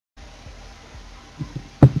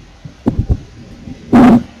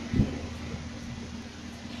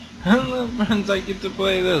Hello friends, I get to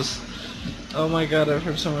play this. Oh my god, I've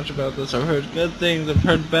heard so much about this. I've heard good things, I've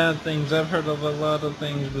heard bad things, I've heard of a lot of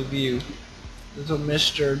things with you. There's a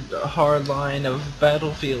Mr. Hardline of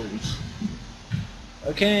Battlefields.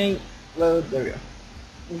 Okay, load, there we go.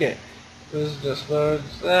 Okay, this is just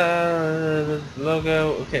loads,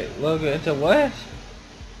 logo, okay, logo into what?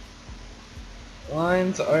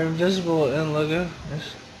 Lines are invisible in logo.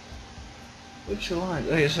 Which lines?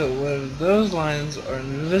 Okay, so when those lines are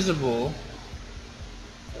invisible,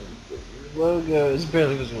 the logo is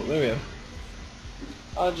barely visible. There we go.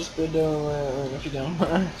 I'll just be doing that if you don't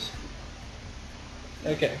mind.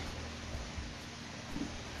 Okay.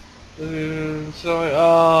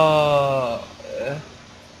 So,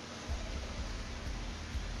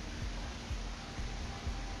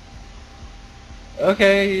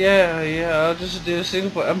 okay, yeah, I'll just do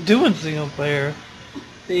single player. I'm doing single player.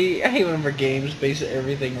 See, I hate whenever games base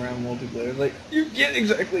everything around multiplayer. Like, you can't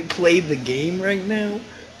exactly play the game right now,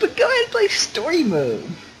 but go ahead and play story mode.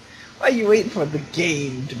 Why are you waiting for the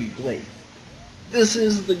game to be played? This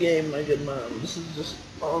is the game, my good mom. This is just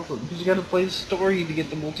awesome, because you gotta play the story to get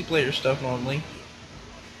the multiplayer stuff normally.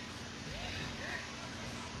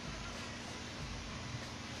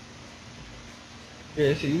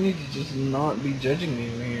 Yeah, so you need to just not be judging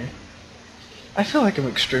me over here. I feel like I'm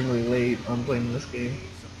extremely late on playing this game.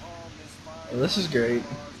 Oh, this is great.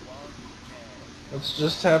 What's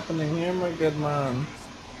just happening here, my good mom?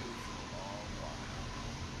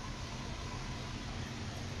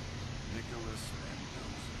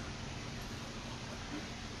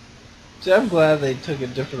 See, I'm glad they took a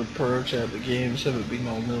different approach at the game instead of it being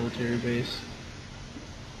all military base.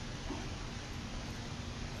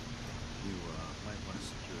 You might want to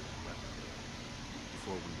secure the weapon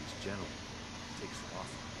before we use general. It takes it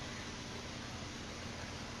off.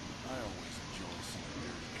 I always enjoy seeing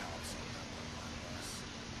dirty cops on that one line bus.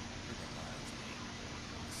 It reminds me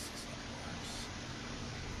of the 60 Wars.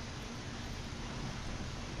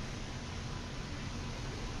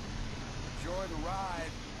 Enjoy the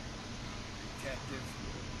ride, detective.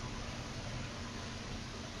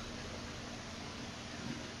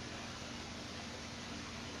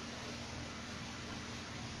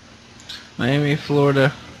 Miami,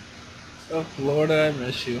 Florida. Oh, Florida, I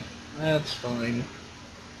miss you. That's fine.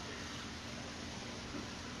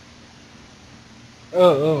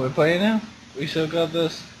 Oh, we're playing now? We still got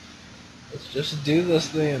this? Let's just do this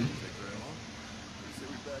then. Take very long. We say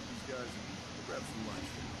we back these guys and grab some lunch.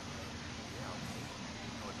 Yeah, okay.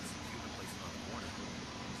 No, it's a Cuban place around the corner.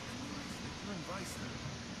 Victor and Vice there.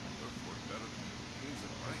 Look for it better than beans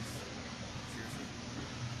and rice. Seriously?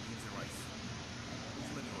 Beans and rice? Who's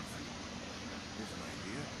been doing for you? Here's an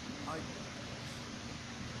idea. I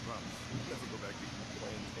promise. We'll never go back to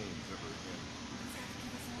playing games ever again.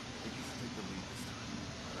 I think you should take the lead this time.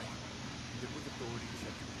 Alright? Get with authority,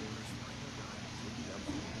 check your corners, find your guy, take you down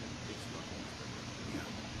to the end, it's not going to hurt. Yeah,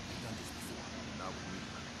 I've done this before. Not with me.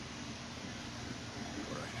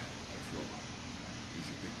 Alright, let's roll. Use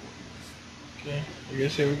your big boy voice. Okay, I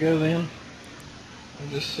guess here we go then. I'm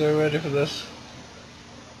just so ready for this.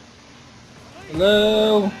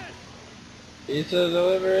 Hello? Pizza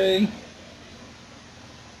delivery?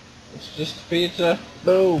 It's just pizza.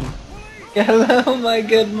 Boom. Hello, my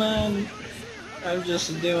good man. I'm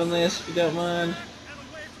just doing this if you don't mind.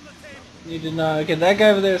 You did not. Okay, that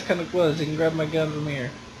guy over there is kind of close. You can grab my gun from here.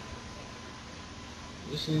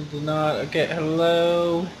 Just need to not. Okay,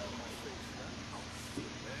 hello.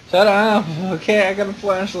 Shut up. Okay, I got a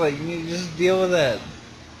flashlight. You need to just deal with that.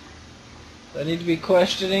 Do I need to be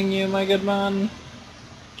questioning you, my good man?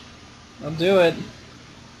 I'll do it.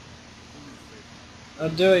 I'll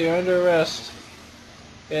do it. You're under arrest.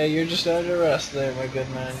 Yeah, you're just under arrest there, my good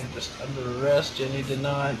man. You're just under arrest. You need to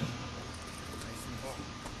not.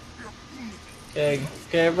 Okay,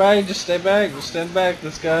 everybody, just stay back. Just stand back.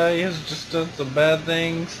 This guy has just done some bad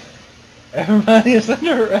things. Everybody is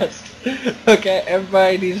under arrest. Okay,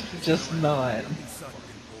 everybody needs to just nod.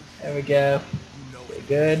 There we go. Okay,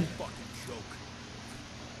 good.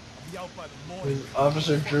 Who's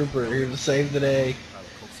Officer Drewper here to save the day?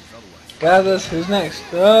 Got this. Who's next?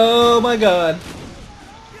 Oh my god.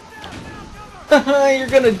 You're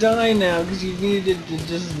gonna die now because you needed to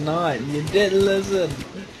just not. You didn't listen.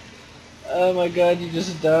 Oh my god, you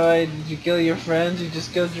just died. Did you kill your friends? You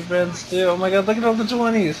just killed your friends too. Oh my god, look at all the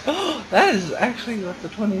 20s. That is actually what the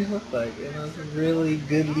 20s look like. And that's really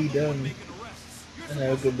goodly done. I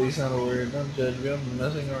know goodly's not a word. Don't judge me. I'm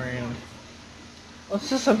messing around. What's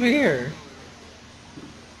this up here?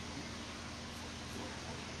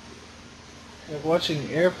 Like watching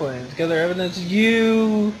airplanes. Gather evidence.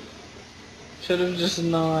 You should have just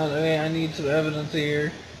not. Okay, I need some evidence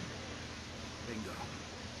here.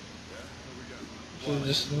 So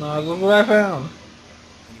just no, look what I found.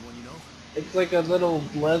 Anyone you know? It's like a little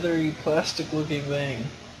leathery plastic looking thing.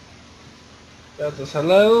 Got this.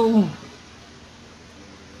 Hello?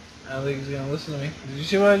 I don't think he's gonna listen to me. Did you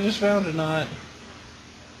see what I just found or not?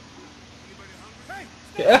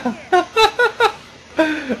 Yeah.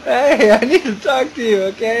 Hey, I need to talk to you,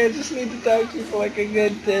 okay? I just need to talk to you for like a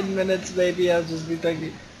good 10 minutes, maybe. I'll just be talking to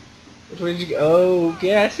you. Which way did you go? Oh,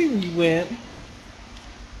 okay, I see where you went.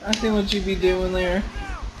 I see what you be doing there.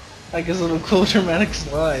 Like his little cool dramatic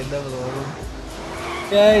slide. That was awesome.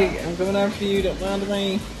 Okay, I'm coming after you. Don't mind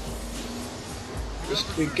me.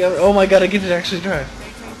 Just be going. Oh my god, I get to actually drive.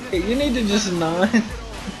 Okay, you need to just not.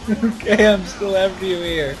 Okay, I'm still after you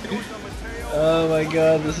here. Oh my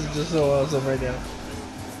god, this is just so awesome right now.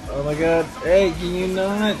 Oh my god. Hey, can you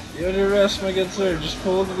not? You're under arrest, my good sir. Just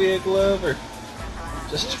pull the vehicle over.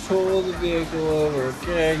 Just pull the vehicle over,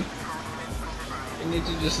 okay? You need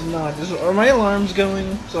to just not. Are my alarms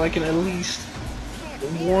going so I can at least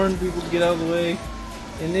warn people to get out of the way?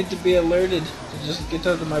 You need to be alerted to just get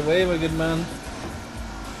out of my way, my good man.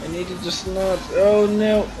 I need to just not. Oh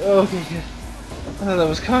no. Oh, okay. I thought that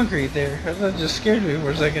was concrete there. I thought it just scared me for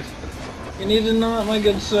a second. You need to not, my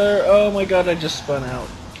good sir. Oh my god, I just spun out.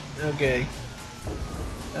 Okay.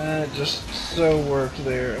 It just so worked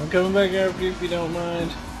there. I'm coming back after you if you don't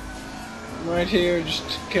mind. I'm right here, just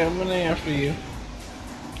coming after you.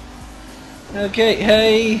 Okay,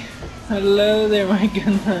 hey. Hello there, my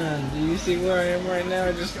good man. Do you see where I am right now?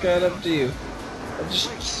 I just got up to you. I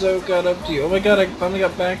just so got up to you. Oh my god, I finally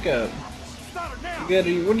got back up. What are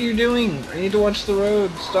you doing? I need to watch the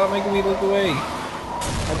road. Stop making me look away.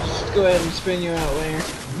 I'll just go ahead and spin you out later.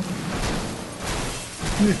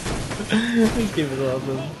 This game is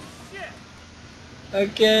awesome.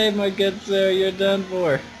 Okay, my good sir, you're done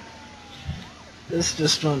for. This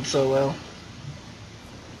just went so well.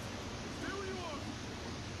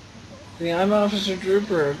 See, I'm Officer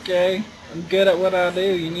Drewper, okay? I'm good at what I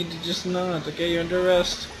do. You need to just not, okay? You're under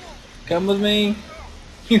arrest. Come with me.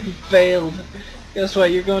 You failed. Guess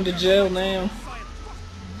what? You're going to jail now.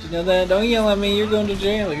 Did you know that? Don't yell at me. You're going to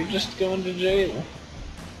jail. You're just going to jail.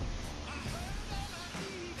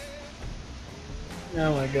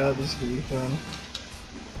 Oh my god, this is gonna be fun.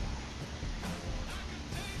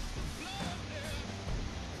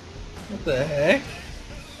 What the heck?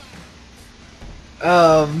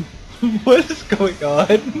 What is going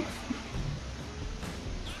on?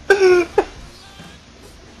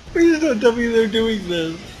 Please don't tell me they're doing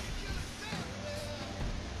this.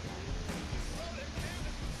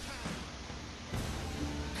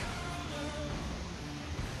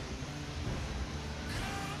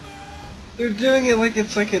 They're doing it like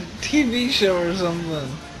it's like a TV show or something.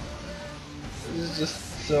 This is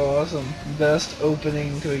just so awesome. Best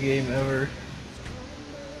opening to a game ever.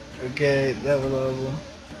 Okay, that was awesome.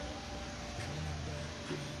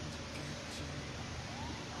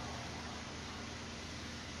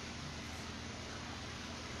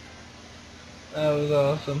 That was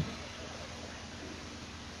awesome.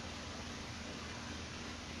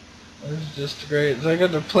 It was just great. So I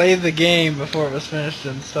got to play the game before it was finished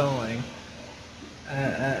installing.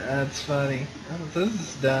 That's funny. Oh, this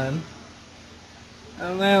is done. I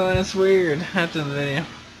don't know, that's weird. After the video.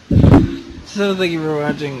 So thank you for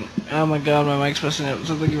watching. Oh my god, my mic's messing up.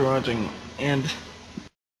 So thank you for watching. And